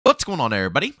What's going on,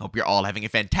 everybody? Hope you're all having a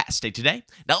fantastic day today.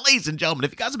 Now, ladies and gentlemen,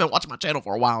 if you guys have been watching my channel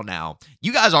for a while now,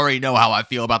 you guys already know how I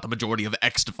feel about the majority of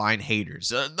XDefiant haters.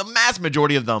 The mass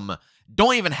majority of them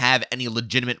don't even have any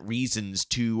legitimate reasons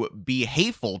to be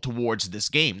hateful towards this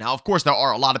game. Now, of course, there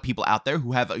are a lot of people out there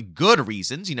who have good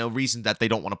reasons, reasons that they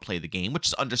don't want to play the game, which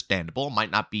is understandable. It might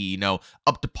not be,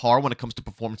 up to par when it comes to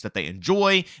performance that they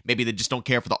enjoy. Maybe they just don't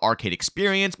care for the arcade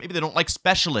experience. Maybe they don't like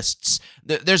specialists.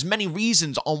 There's many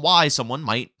reasons on why someone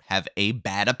might have a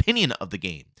bad opinion of the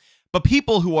game. But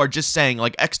people who are just saying,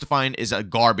 like, XDefiant is a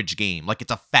garbage game, like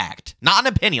it's a fact, not an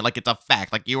opinion, like it's a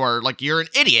fact, you're an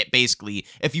idiot, basically.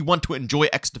 If you want to enjoy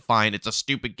XDefiant, it's a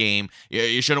stupid game,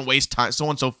 you shouldn't waste time, so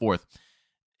on and so forth.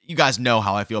 You guys know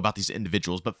how I feel about these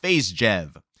individuals, but Faze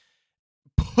Jev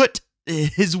put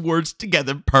his words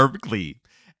together perfectly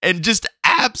and just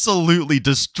absolutely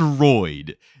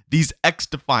destroyed these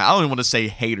XDefiant, I don't even want to say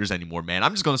haters anymore, man.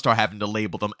 I'm just going to start having to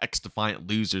label them XDefiant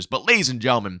losers. But ladies and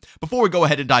gentlemen, before we go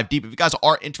ahead and dive deep, if you guys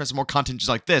are interested in more content just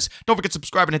like this, don't forget to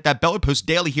subscribe and hit that bell. We post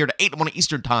daily here at 8 in the morning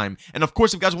Eastern time. And of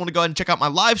course, if you guys want to go ahead and check out my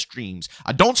live streams,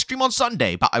 I don't stream on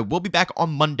Sunday, but I will be back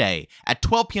on Monday at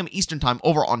 12 p.m. Eastern time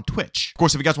over on Twitch. Of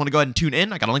course, if you guys want to go ahead and tune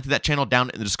in, I got a link to that channel down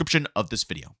in the description of this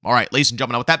video. All right, ladies and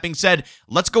gentlemen, now with that being said,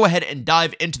 let's go ahead and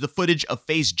dive into the footage of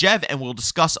Faze Jev, and we'll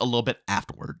discuss a little bit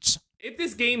afterwards. If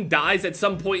this game dies at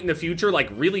some point in the future, like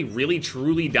really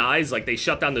truly dies, like they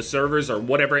shut down the servers or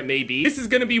whatever it may be, this is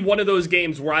gonna be one of those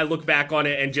games where I look back on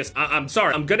it and just, I'm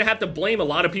sorry, I'm gonna have to blame a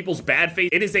lot of people's bad faith.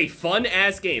 It is a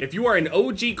fun-ass game. If you are an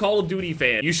OG Call of Duty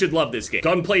fan, you should love this game.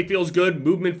 Gunplay feels good,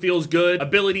 movement feels good,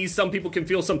 abilities, some people can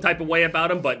feel some type of way about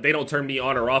them, but they don't turn me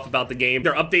on or off about the game.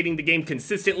 They're updating the game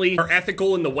consistently, they're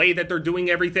ethical in the way that they're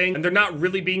doing everything, and they're not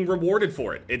really being rewarded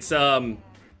for it.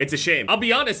 It's a shame. I'll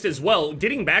be honest as well,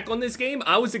 getting back on this game,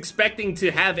 I was expecting to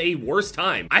have a worse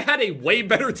time. I had a way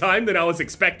better time than I was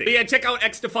expecting. But yeah, check out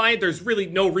XDefiant. There's really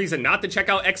no reason not to check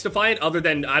out XDefiant other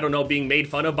than, I don't know, being made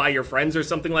fun of by your friends or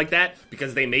something like that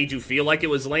because they made you feel like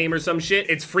it was lame or some shit.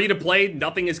 It's free to play.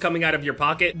 Nothing is coming out of your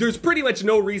pocket. There's pretty much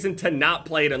no reason to not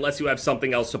play it unless you have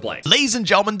something else to play. Ladies and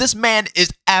gentlemen, this man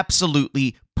is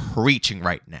absolutely preaching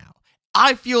right now.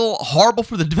 I feel horrible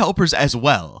for the developers as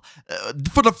well.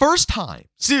 For the first time,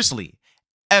 seriously,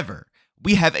 ever,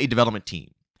 we have a development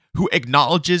team who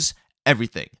acknowledges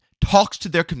everything, talks to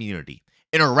their community,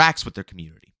 interacts with their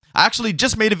community. I actually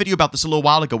just made a video about this a little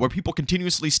while ago where people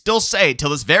continuously still say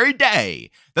till this very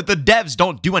day that the devs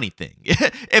don't do anything.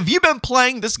 If you've been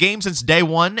playing this game since day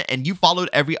one and you followed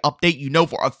every update, you know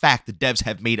for a fact the devs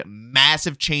have made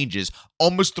massive changes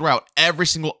almost throughout every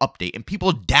single update, and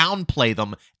people downplay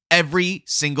them every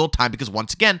single time because,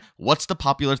 once again, what's the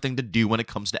popular thing to do when it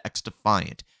comes to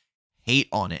XDefiant? Hate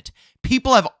on it.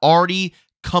 People have already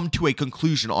come to a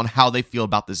conclusion on how they feel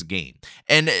about this game.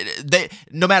 And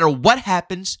no matter what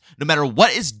happens, no matter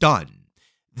what is done,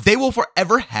 they will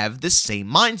forever have this same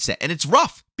mindset. And it's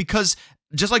rough because,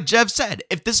 just like Jev said,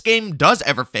 if this game does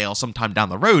ever fail sometime down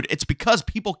the road, it's because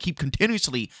people keep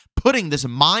continuously putting this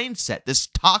mindset, this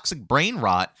toxic brain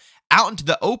rot, out into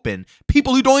the open.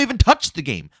 People who don't even touch the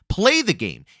game, play the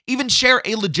game, even share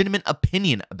a legitimate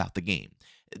opinion about the game.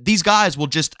 These guys will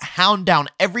just hound down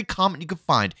every comment you can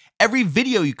find, every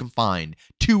video you can find,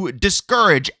 to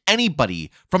discourage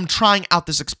anybody from trying out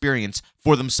this experience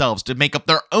for themselves to make up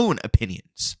their own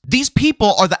opinions. These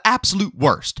people are the absolute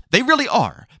worst. They really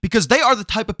are, because they are the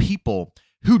type of people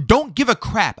who don't give a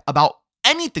crap about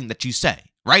anything that you say.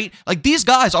 Right? Like, these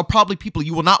guys are probably people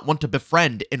you will not want to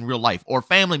befriend in real life, or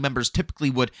family members typically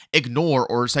would ignore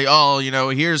or say, oh,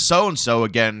 here's so-and-so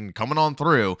again coming on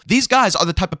through. These guys are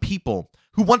the type of people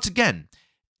who, once again,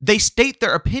 they state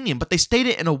their opinion, but they state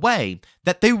it in a way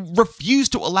that they refuse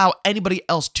to allow anybody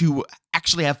else to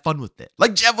actually have fun with it.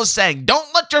 Like Jev was saying,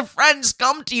 don't let your friends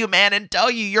come to you, man, and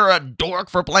tell you you're a dork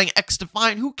for playing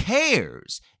XDefiant. Who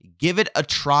cares? Give it a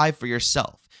try for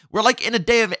yourself. We're like in a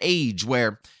day of age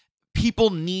where people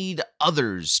need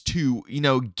others to,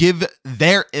 give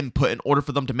their input in order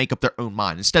for them to make up their own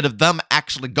mind, instead of them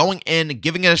actually going in and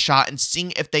giving it a shot and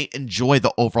seeing if they enjoy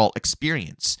the overall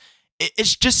experience.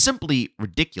 It's just simply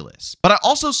ridiculous. But I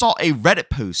also saw a Reddit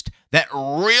post that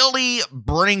really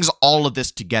brings all of this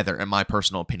together, in my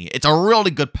personal opinion. It's a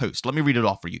really good post. Let me read it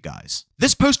off for you guys.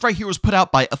 This post right here was put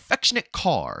out by Affectionate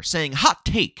Car, saying, hot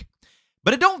take,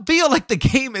 but it don't feel like the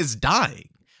game is dying.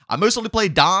 I mostly play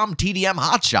Dom, TDM,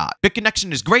 Hotshot. Bit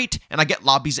connection is great, and I get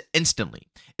lobbies instantly.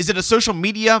 Is it a social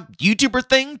media YouTuber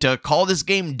thing to call this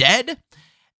game dead?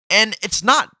 And it's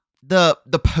not the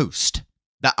post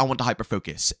that I want to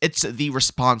hyperfocus. It's the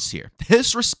response here.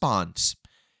 This response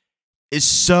is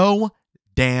so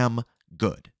damn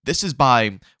good. This is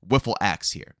by Wiffle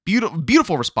Axe here.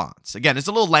 Beautiful response. Again, it's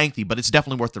a little lengthy, but it's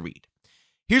definitely worth the read.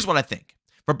 Here's what I think.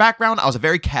 For background, I was a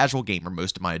very casual gamer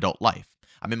most of my adult life.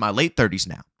 I'm in my late 30s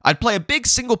now. I'd play a big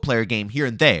single-player game here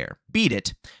and there, beat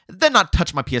it, then not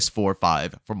touch my PS4 or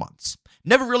 5 for months.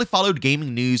 Never really followed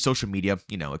gaming news, social media,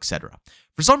 etc.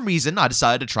 For some reason, I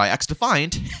decided to try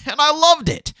XDefiant, and I loved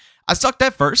it. I sucked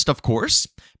at first, of course,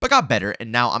 but got better,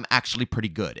 and now I'm actually pretty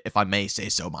good, if I may say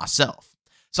so myself.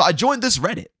 So I joined this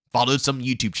Reddit, followed some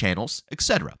YouTube channels,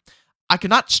 etc. I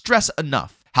cannot stress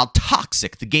enough how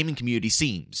toxic the gaming community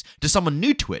seems to someone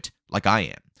new to it like I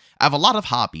am. I have a lot of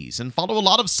hobbies and follow a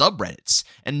lot of subreddits,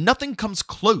 and nothing comes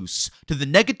close to the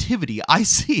negativity I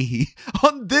see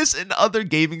on this and other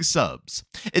gaming subs.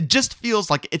 It just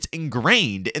feels like it's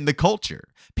ingrained in the culture.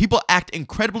 People act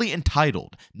incredibly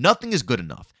entitled, nothing is good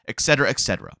enough, etc.,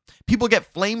 etc. People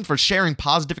get flamed for sharing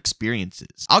positive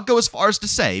experiences. I'll go as far as to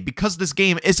say, because this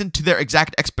game isn't to their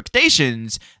exact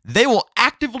expectations, they will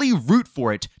actively root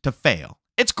for it to fail.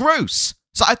 It's gross.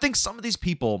 So I think some of these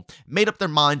people made up their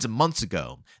minds months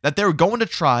ago that they were going to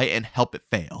try and help it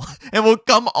fail, and will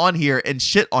come on here and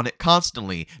shit on it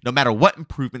constantly, no matter what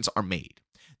improvements are made.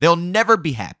 They'll never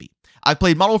be happy. I've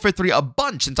played Modern Warfare 3 a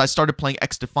bunch since I started playing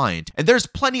XDefiant, and there's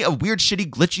plenty of weird, shitty,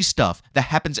 glitchy stuff that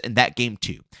happens in that game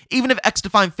too. Even if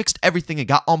XDefiant fixed everything and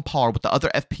got on par with the other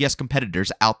FPS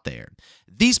competitors out there,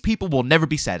 these people will never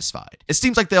be satisfied. It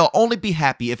seems like they'll only be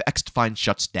happy if XDefiant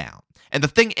shuts down. And the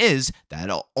thing is that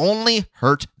it'll only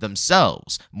hurt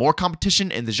themselves. More competition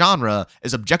in the genre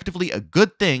is objectively a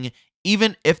good thing,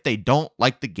 even if they don't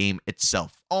like the game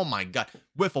itself. Oh my god.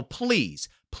 Wiffle, please,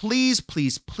 please,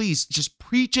 please, please, just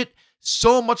preach it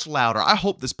so much louder. I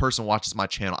hope this person watches my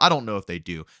channel. I don't know if they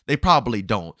do. They probably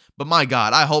don't. But my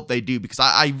god, I hope they do, because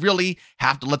I really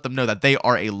have to let them know that they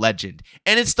are a legend.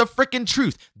 And it's the freaking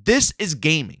truth. This is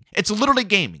gaming. It's literally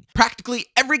gaming. Practically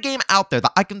every game out there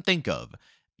that I can think of,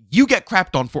 you get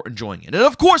crapped on for enjoying it. And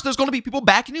of course, there's going to be people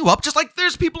backing you up, just like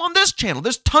there's people on this channel.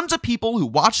 There's tons of people who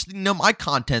watch my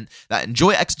content that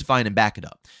enjoy XDefiant and back it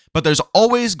up. But there's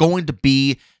always going to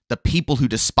be the people who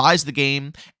despise the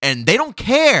game, and they don't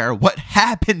care what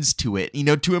happens to it,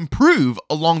 to improve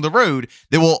along the road.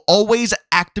 They will always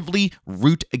actively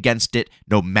root against it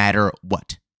no matter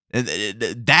what.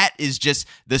 That is just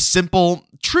the simple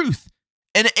truth.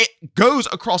 And it goes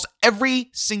across every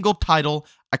single title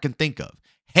I can think of.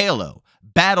 Halo,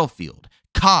 Battlefield,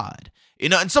 COD.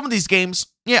 And some of these games,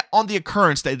 yeah, on the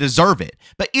occurrence, they deserve it.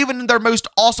 But even in their most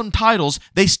awesome titles,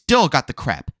 they still got the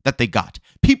crap that they got.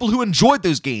 People who enjoyed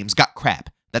those games got crap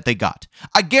that they got.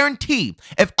 I guarantee,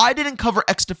 if I didn't cover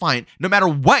XDefiant, no matter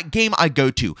what game I go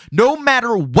to,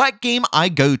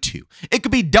 it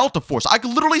could be Delta Force. I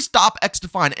could literally stop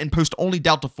XDefiant and post only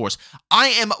Delta Force. I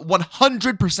am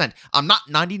 100%. I'm not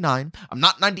 99. I'm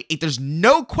not 98. There's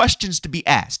no questions to be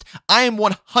asked. I am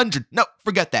 100. No,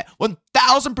 forget that.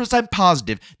 1000%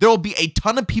 positive. There will be a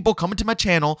ton of people coming to my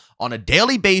channel on a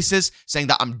daily basis saying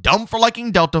that I'm dumb for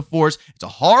liking Delta Force. It's a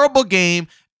horrible game.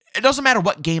 It doesn't matter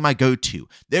what game I go to.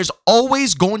 There's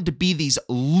always going to be these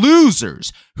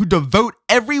losers who devote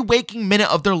every waking minute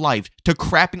of their life to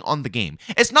crapping on the game.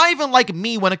 It's not even like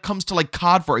me when it comes to like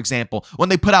COD, for example, when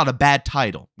they put out a bad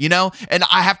title, and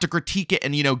I have to critique it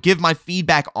and, give my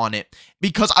feedback on it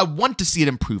because I want to see it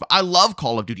improve. I love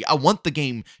Call of Duty. I want the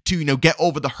game to, get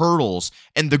over the hurdles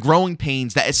and the growing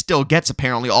pains that it still gets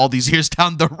apparently all these years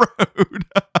down the road.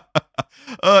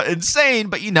 Insane,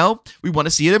 but we want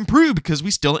to see it improve because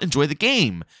we still enjoy the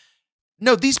game.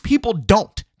 No, these people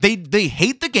don't. They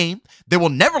hate the game. They will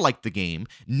never like the game.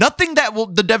 Nothing that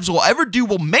the devs will ever do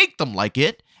will make them like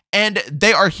it. And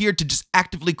they are here to just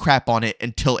actively crap on it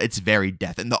until its very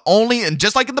death. And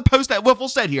just like in the post that Wiffle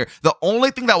said here, the only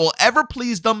thing that will ever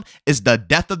please them is the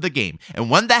death of the game. And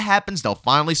when that happens, they'll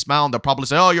finally smile and they'll probably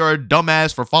say, oh, you're a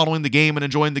dumbass for following the game and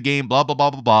enjoying the game, blah, blah,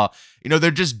 blah, blah, blah.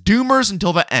 They're just doomers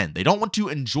until the end. They don't want to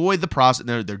enjoy the process.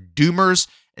 They're doomers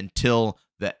until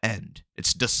the end.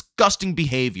 It's disgusting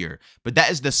behavior, but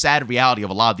that is the sad reality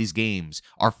of a lot of these games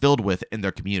are filled with in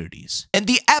their communities. And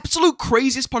the absolute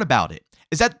craziest part about it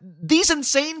is that these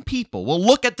insane people will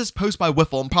look at this post by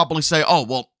Wiffle and probably say, oh,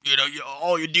 well,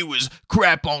 all you do is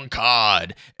crap on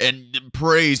COD and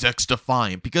praise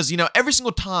XDefiant. Because, every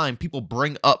single time people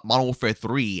bring up Modern Warfare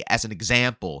 3 as an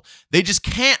example, they just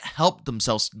can't help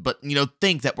themselves but,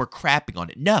 think that we're crapping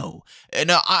on it. No.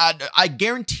 And I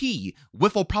guarantee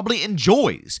Wiffle probably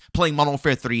enjoys playing Modern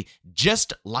Warfare 3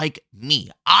 just like me.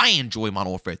 I enjoy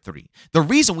Modern Warfare 3. The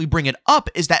reason we bring it up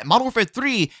is that Modern Warfare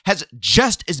 3 has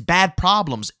just as bad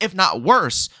problems, if not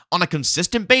worse, on a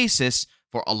consistent basis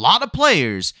for a lot of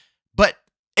players, but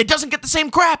it doesn't get the same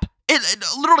crap.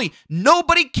 Literally,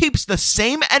 nobody keeps the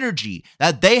same energy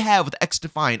that they have with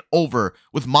XDefiant over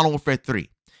with Modern Warfare 3.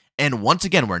 And once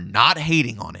again, we're not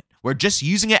hating on it. We're just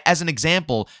using it as an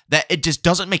example that it just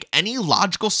doesn't make any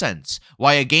logical sense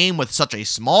why a game with such a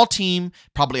small team,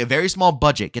 probably a very small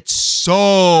budget, gets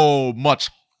so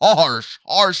much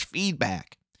harsh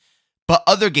feedback. But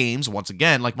other games, once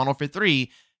again, like Modern Warfare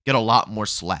 3, get a lot more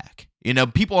slack. You know,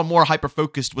 people are more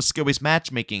hyper-focused with skill-based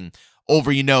matchmaking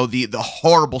over, you know, the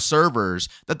horrible servers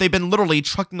that they've been literally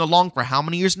trucking along for how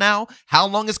many years now? How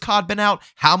long has COD been out?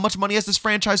 How much money has this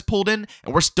franchise pulled in?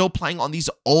 And we're still playing on these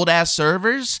old-ass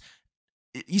servers?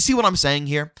 You see what I'm saying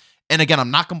here? And again,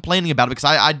 I'm not complaining about it because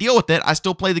I deal with it. I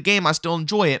still play the game. I still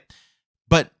enjoy it.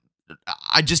 But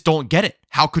I just don't get it.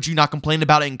 How could you not complain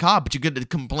about it in COD, but you get to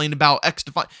complain about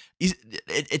XDefiant?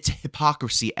 It's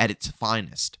hypocrisy at its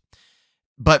finest.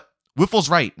 But Wiffle's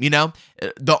right, you know?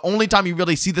 The only time you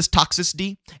really see this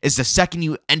toxicity is the second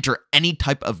you enter any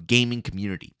type of gaming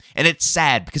community. And it's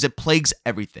sad because it plagues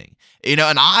everything. You know,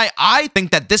 and I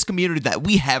think that this community that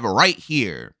we have right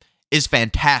here is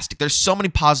fantastic. There's so many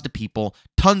positive people,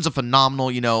 tons of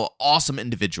phenomenal, you know, awesome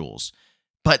individuals.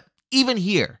 But even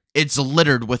here, it's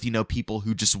littered with, you know, people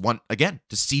who just want, again,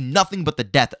 to see nothing but the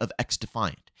death of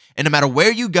XDefiant. And no matter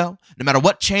where you go, no matter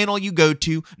what channel you go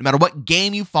to, no matter what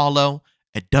game you follow,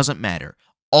 it doesn't matter.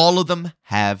 All of them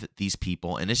have these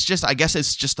people. And it's just, I guess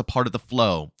it's just a part of the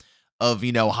flow of,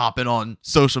 you know, hopping on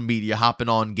social media, hopping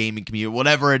on gaming community,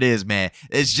 whatever it is, man.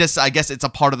 It's just, I guess it's a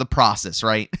part of the process,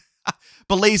 right?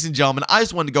 But ladies and gentlemen, I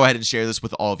just wanted to go ahead and share this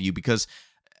with all of you because,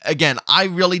 again, I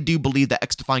really do believe that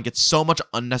XDefiant gets so much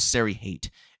unnecessary hate.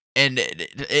 And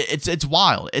it's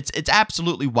wild. It's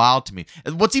absolutely wild to me.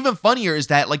 And what's even funnier is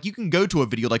that, like, you can go to a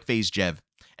video like Faze Jev,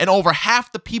 and over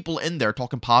half the people in there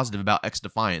talking positive about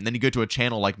XDefiant. And then you go to a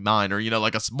channel like mine or, you know,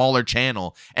 like a smaller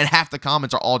channel, and half the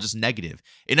comments are all just negative.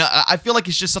 You know, I feel like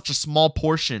it's just such a small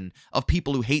portion of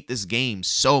people who hate this game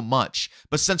so much.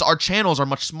 But since our channels are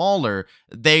much smaller,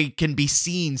 they can be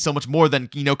seen so much more than,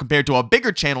 you know, compared to a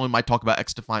bigger channel who might talk about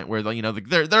XDefiant where, you know,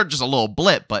 they're just a little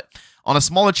blip. But on a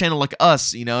smaller channel like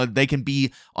us, you know, they can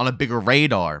be on a bigger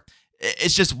radar.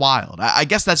 It's just wild. I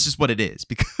guess that's just what it is.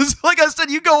 Because, like I said,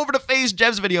 you go over to Faze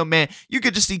Jev's video, man, you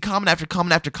could just see comment after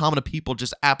comment after comment of people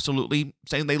just absolutely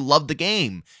saying they love the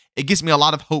game. It gives me a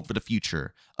lot of hope for the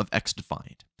future of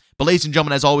XDefiant. But ladies and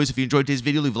gentlemen, as always, if you enjoyed today's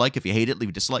video, leave a like. If you hate it, leave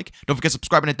a dislike. Don't forget to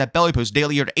subscribe and hit that bell. I post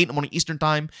daily here at 8 in the morning Eastern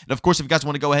time. And of course, if you guys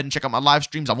want to go ahead and check out my live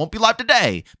streams, I won't be live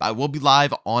today, but I will be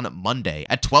live on Monday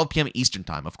at 12 p.m. Eastern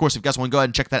time. Of course, if you guys want to go ahead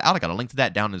and check that out, I got a link to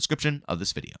that down in the description of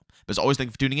this video. But as always, thank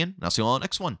you for tuning in, and I'll see you all on the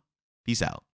next one. Peace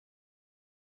out.